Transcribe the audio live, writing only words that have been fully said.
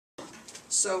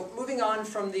So moving on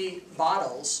from the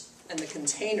bottles and the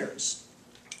containers,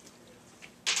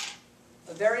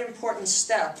 a very important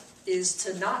step is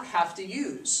to not have to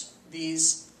use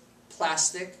these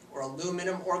plastic or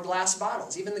aluminum or glass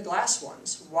bottles, even the glass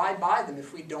ones. Why buy them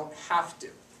if we don't have to?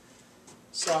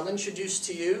 So I'll introduce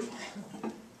to you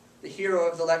the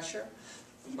hero of the lecture,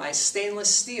 my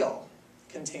stainless steel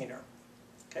container.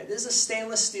 Okay, this is a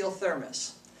stainless steel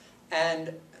thermos,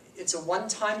 and it's a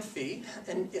one-time fee,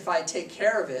 and if I take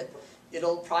care of it,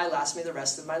 it'll probably last me the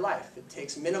rest of my life. It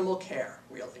takes minimal care,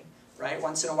 really, right?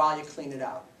 Once in a while you clean it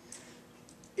out.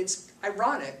 It's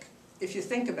ironic, if you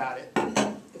think about it,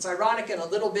 it's ironic and a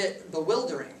little bit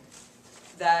bewildering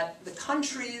that the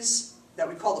countries that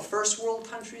we call the first world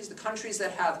countries, the countries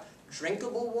that have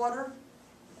drinkable water,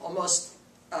 almost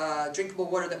drinkable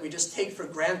water that we just take for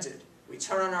granted. We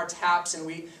turn on our taps and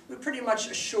we're pretty much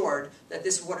assured that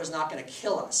this water is not going to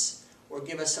kill us or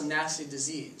give us some nasty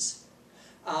disease.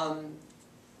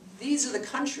 These are the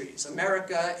countries,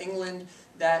 America, England,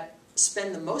 that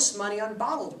spend the most money on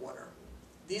bottled water.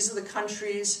 These are the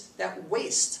countries that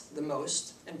waste the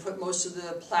most and put most of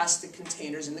the plastic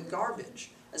containers in the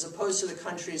garbage, as opposed to the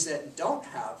countries that don't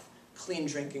have clean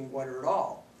drinking water at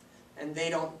all. And they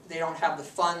don't have the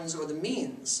funds or the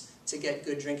means to get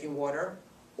good drinking water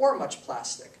or much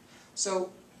plastic. So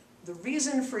the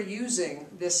reason for using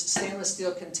this stainless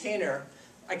steel container,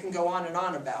 I can go on and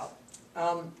on about.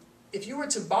 If you were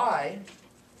to buy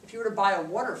a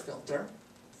water filter,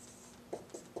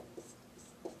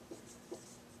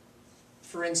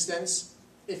 for instance,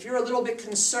 if you're a little bit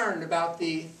concerned about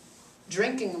the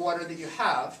drinking water that you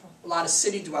have, a lot of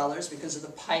city dwellers, because of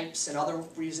the pipes and other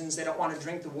reasons, they don't want to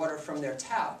drink the water from their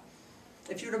tap.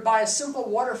 If you were to buy a simple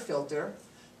water filter,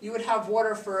 you would have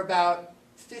water for about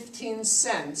 15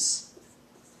 cents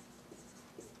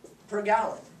per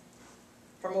gallon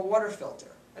from a water filter.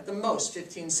 At the most,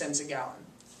 15 cents a gallon.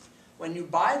 When you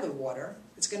buy the water,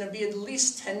 it's going to be at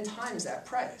least 10 times that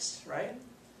price, right?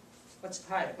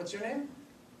 What's your name?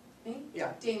 Me?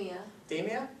 Yeah. Damia.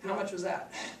 Damia? How much was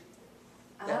that?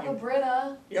 I have a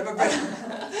Brita. You have a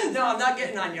Brita? No, I'm not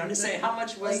getting on you. I'm just saying, how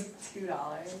much was... Like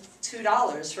 $2.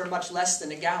 $2 for much less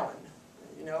than a gallon.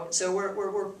 You know, so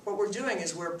what we're doing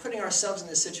is we're putting ourselves in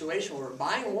this situation where we're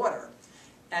buying water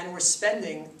and we're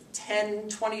spending 10,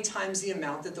 20 times the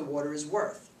amount that the water is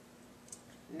worth.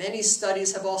 Many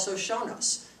studies have also shown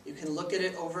us, you can look at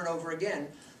it over and over again,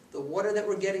 the water that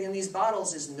we're getting in these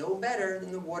bottles is no better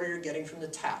than the water you're getting from the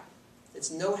tap. It's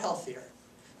no healthier.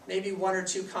 Maybe one or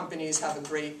two companies have a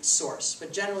great source,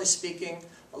 but generally speaking,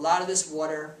 a lot of this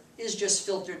water is just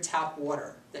filtered tap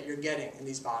water that you're getting in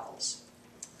these bottles.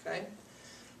 Okay?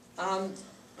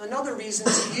 Another reason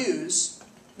to use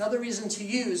a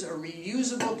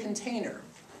reusable container.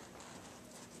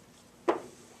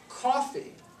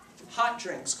 Coffee, hot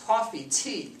drinks, coffee,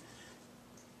 tea.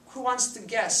 Who wants to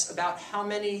guess about how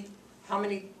many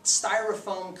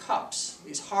styrofoam cups,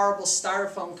 these horrible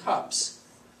styrofoam cups,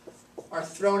 are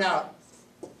thrown out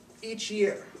each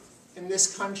year in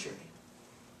this country?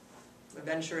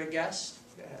 Venture a guess?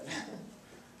 Go ahead.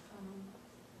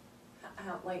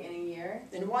 Like in a year?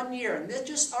 In 1 year, and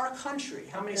just our country,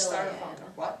 how many styrofoam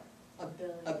cups? What? A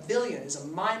billion. A billion is a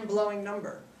mind-blowing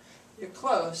number. You're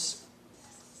close.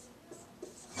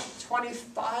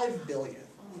 25 billion.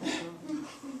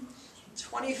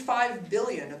 25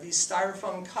 billion of these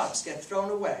styrofoam cups get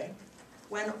thrown away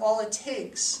when all it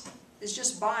takes is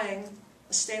just buying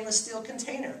a stainless steel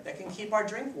container that can keep our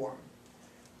drink warm.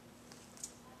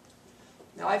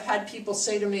 Now I've had people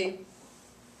say to me,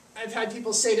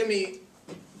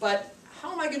 but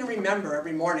how am I going to remember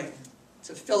every morning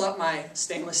to fill up my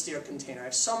stainless steel container? I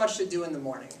have so much to do in the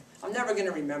morning. I'm never going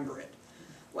to remember it.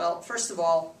 Well, first of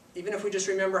all, even if we just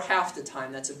remember half the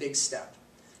time, that's a big step.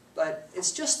 But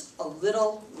it's just a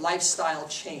little lifestyle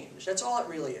change. That's all it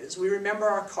really is. We remember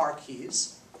our car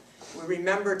keys. We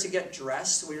remember to get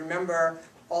dressed. We remember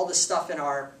all the stuff in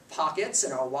our pockets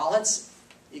and our wallets.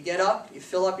 You get up, you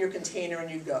fill up your container, and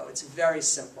you go. It's very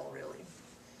simple, really.